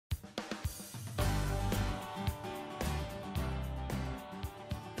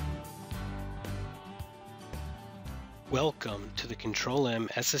Welcome to the Control-M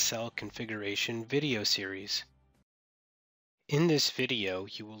SSL configuration video series. In this video,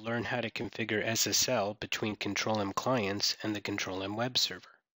 you will learn how to configure SSL between Control-M clients and the Control-M web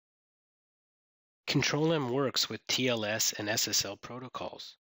server. Control-M works with TLS and SSL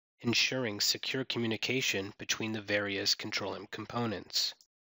protocols, ensuring secure communication between the various Control-M components.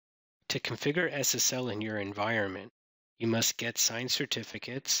 To configure SSL in your environment, you must get signed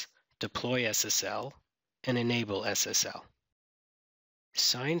certificates, deploy SSL, and enable SSL.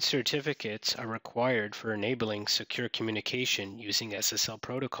 Signed certificates are required for enabling secure communication using SSL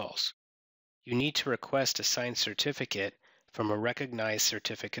protocols. You need to request a signed certificate from a recognized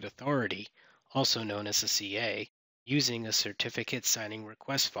certificate authority, also known as a CA, using a certificate signing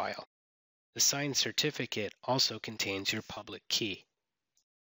request file. The signed certificate also contains your public key.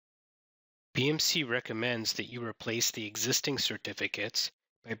 BMC recommends that you replace the existing certificates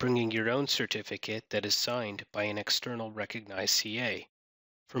by bringing your own certificate that is signed by an external recognized CA.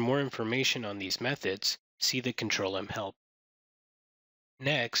 For more information on these methods, see the Control-M help.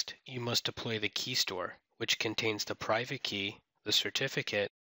 Next, you must deploy the key store, which contains the private key, the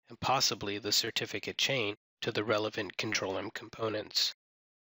certificate, and possibly the certificate chain to the relevant Control-M components.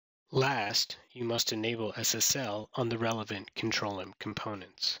 Last, you must enable SSL on the relevant Control-M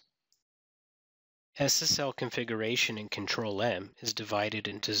components. SSL configuration in Control-M is divided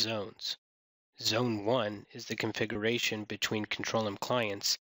into zones. Zone 1 is the configuration between Control-M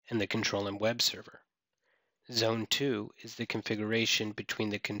clients and the Control-M web server. Zone 2 is the configuration between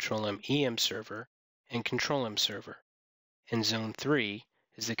the Control-M EM server and Control-M server. And Zone 3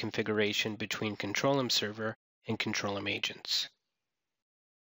 is the configuration between Control-M server and Control-M agents.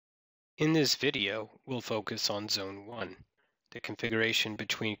 In this video, we'll focus on Zone 1, the configuration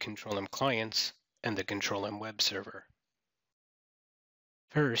between Control-M clients and the Control-M web server.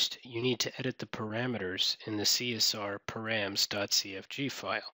 First, you need to edit the parameters in the csr params.cfg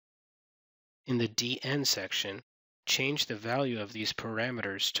file. In the DN section, change the value of these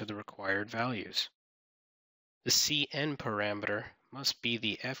parameters to the required values. The CN parameter must be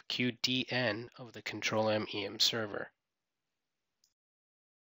the FQDN of the Control-M EM server.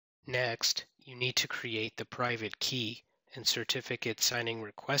 Next, you need to create the private key and certificate signing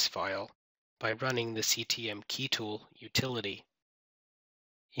request file by running the CTM key tool utility.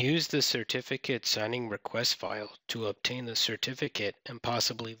 Use the certificate signing request file to obtain the certificate and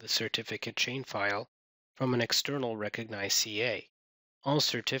possibly the certificate chain file from an external recognized CA. All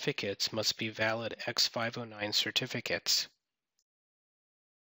certificates must be valid X509 certificates.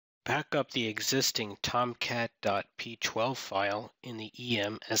 Back up the existing tomcat.p12 file in the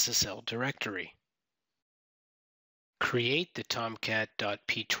EM SSL directory. Create the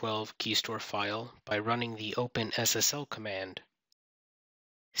tomcat.p12 keystore file by running the openSSL command.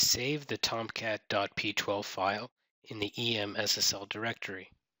 Save the tomcat.p12 file in the EM SSL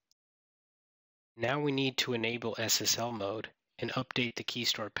directory. Now we need to enable SSL mode and update the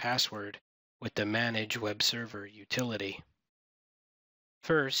keystore password with the Manage Web Server utility.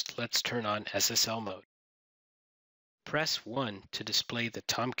 First, let's turn on SSL mode. Press 1 to display the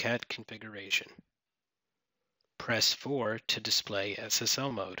Tomcat configuration. Press 4 to display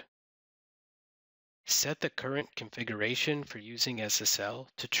SSL mode. Set the current configuration for using SSL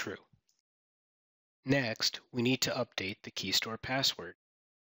to true. Next, we need to update the keystore password.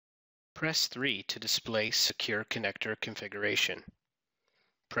 Press 3 to display Secure Connector configuration.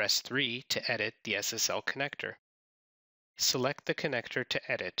 Press 3 to edit the SSL connector. Select the connector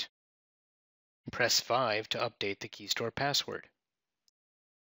to edit. Press 5 to update the keystore password.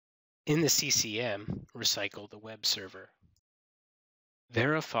 In the CCM, recycle the web server.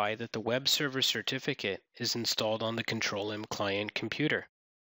 Verify that the web server certificate is installed on the Control-M client computer.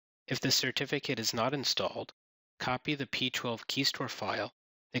 If the certificate is not installed, copy the P12 keystore file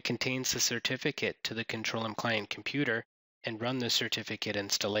that contains the certificate to the Control-M client computer and run the certificate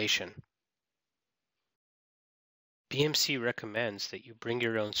installation. BMC recommends that you bring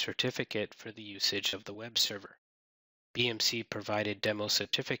your own certificate for the usage of the web server. BMC provided demo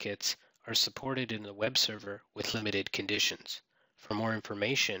certificates are supported in the web server with limited conditions. For more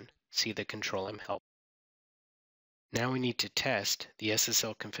information, see the Control-M help. Now we need to test the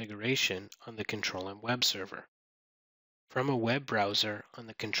SSL configuration on the Control-M web server. From a web browser on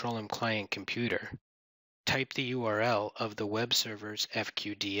the Control-M client computer, type the URL of the web server's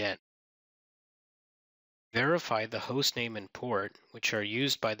FQDN. Verify the hostname and port which are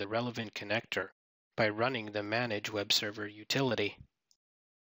used by the relevant connector by running the Manage Web Server utility.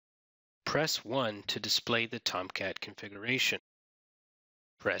 Press 1 to display the Tomcat configuration.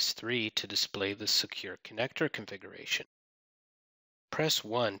 Press 3 to display the Secure Connector configuration. Press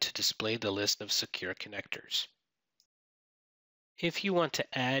 1 to display the list of secure connectors. If you want to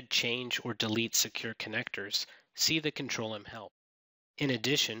add, change, or delete secure connectors, see the Control-M help. In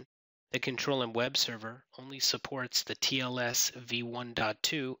addition, the Control-M web server only supports the TLS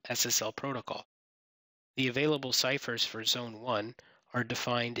v1.2 SSL protocol. The available ciphers for Zone 1 are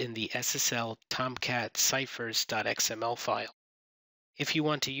defined in the SSL Tomcat ciphers.xml file. If you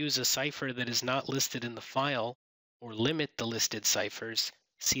want to use a cipher that is not listed in the file or limit the listed ciphers,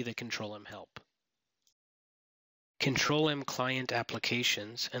 see the Control-M help. Control-M client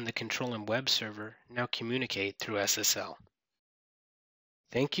applications and the Control-M web server now communicate through SSL.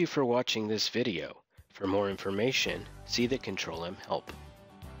 Thank you for watching this video. For more information, see the Control-M help.